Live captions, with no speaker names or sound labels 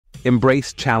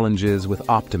Embrace challenges with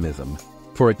optimism,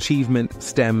 for achievement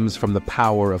stems from the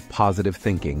power of positive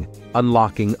thinking,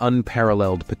 unlocking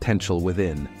unparalleled potential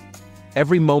within.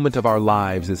 Every moment of our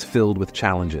lives is filled with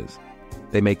challenges.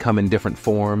 They may come in different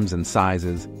forms and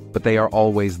sizes, but they are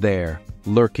always there,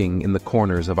 lurking in the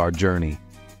corners of our journey.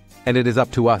 And it is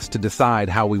up to us to decide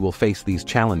how we will face these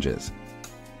challenges.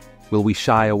 Will we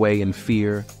shy away in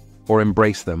fear, or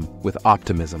embrace them with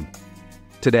optimism?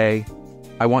 Today,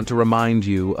 I want to remind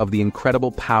you of the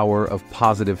incredible power of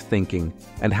positive thinking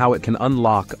and how it can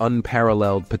unlock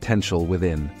unparalleled potential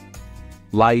within.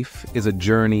 Life is a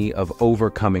journey of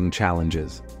overcoming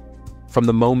challenges. From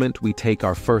the moment we take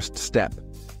our first step,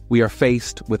 we are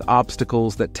faced with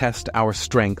obstacles that test our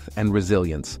strength and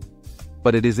resilience.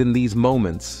 But it is in these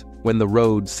moments, when the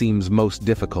road seems most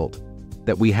difficult,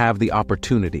 that we have the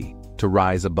opportunity to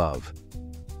rise above.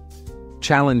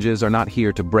 Challenges are not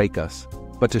here to break us,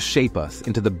 but to shape us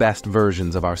into the best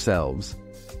versions of ourselves.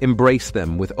 Embrace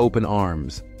them with open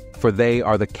arms, for they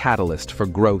are the catalyst for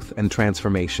growth and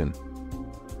transformation.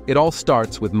 It all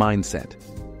starts with mindset.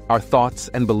 Our thoughts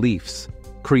and beliefs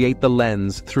create the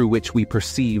lens through which we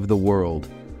perceive the world.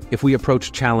 If we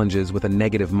approach challenges with a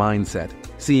negative mindset,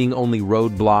 seeing only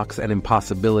roadblocks and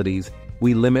impossibilities,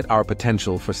 we limit our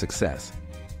potential for success.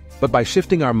 But by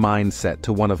shifting our mindset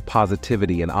to one of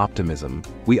positivity and optimism,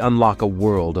 we unlock a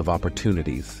world of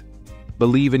opportunities.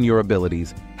 Believe in your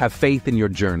abilities, have faith in your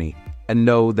journey, and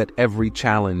know that every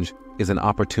challenge is an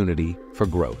opportunity for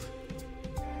growth.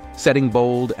 Setting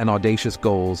bold and audacious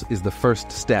goals is the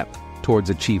first step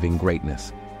towards achieving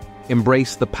greatness.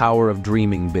 Embrace the power of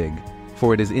dreaming big,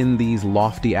 for it is in these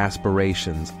lofty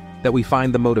aspirations that we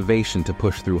find the motivation to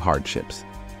push through hardships.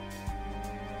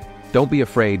 Don't be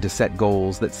afraid to set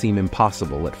goals that seem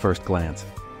impossible at first glance.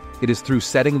 It is through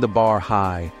setting the bar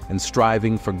high and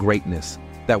striving for greatness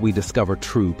that we discover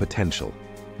true potential.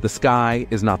 The sky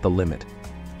is not the limit.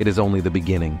 It is only the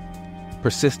beginning.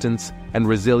 Persistence and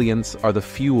resilience are the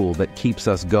fuel that keeps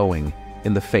us going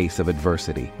in the face of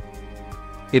adversity.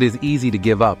 It is easy to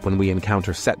give up when we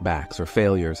encounter setbacks or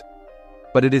failures,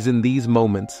 but it is in these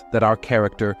moments that our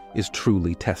character is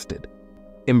truly tested.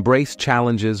 Embrace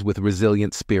challenges with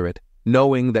resilient spirit,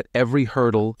 knowing that every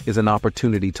hurdle is an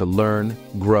opportunity to learn,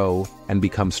 grow, and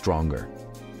become stronger.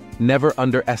 Never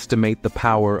underestimate the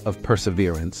power of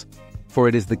perseverance, for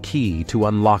it is the key to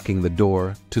unlocking the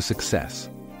door to success.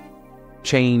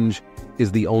 Change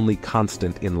is the only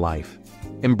constant in life.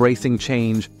 Embracing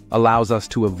change allows us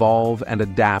to evolve and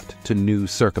adapt to new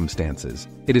circumstances.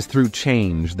 It is through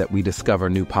change that we discover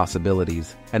new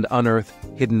possibilities and unearth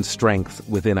hidden strengths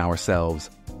within ourselves.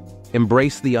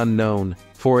 Embrace the unknown,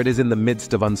 for it is in the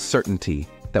midst of uncertainty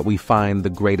that we find the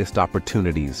greatest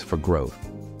opportunities for growth.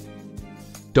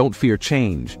 Don't fear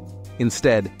change.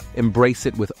 Instead, embrace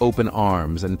it with open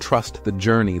arms and trust the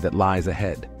journey that lies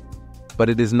ahead. But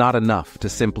it is not enough to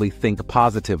simply think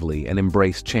positively and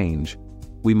embrace change.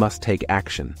 We must take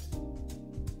action.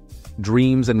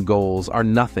 Dreams and goals are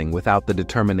nothing without the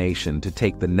determination to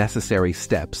take the necessary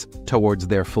steps towards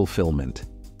their fulfillment.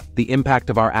 The impact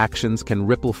of our actions can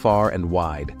ripple far and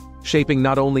wide, shaping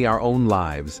not only our own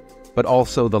lives, but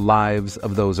also the lives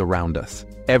of those around us.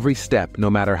 Every step, no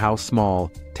matter how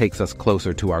small, takes us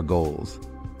closer to our goals.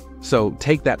 So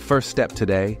take that first step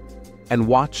today and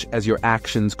watch as your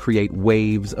actions create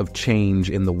waves of change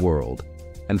in the world.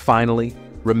 And finally,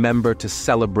 remember to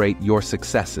celebrate your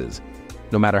successes,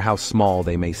 no matter how small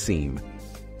they may seem.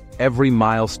 Every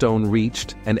milestone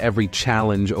reached and every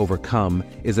challenge overcome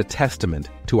is a testament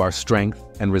to our strength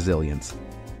and resilience.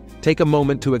 Take a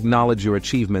moment to acknowledge your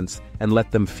achievements and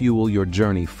let them fuel your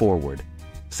journey forward.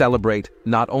 Celebrate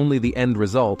not only the end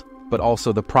result, but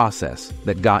also the process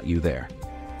that got you there.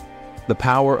 The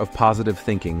power of positive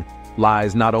thinking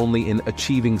lies not only in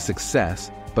achieving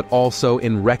success, but also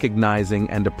in recognizing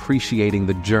and appreciating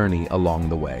the journey along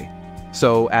the way.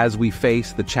 So, as we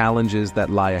face the challenges that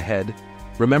lie ahead,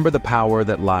 remember the power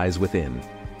that lies within.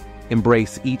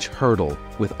 Embrace each hurdle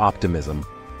with optimism,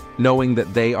 knowing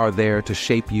that they are there to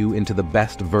shape you into the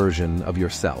best version of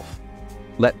yourself.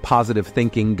 Let positive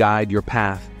thinking guide your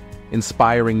path,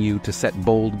 inspiring you to set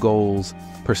bold goals,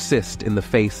 persist in the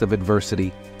face of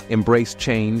adversity, embrace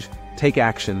change, take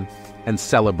action, and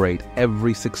celebrate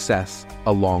every success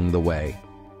along the way.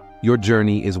 Your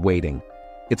journey is waiting.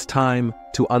 It's time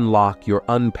to unlock your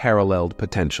unparalleled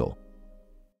potential.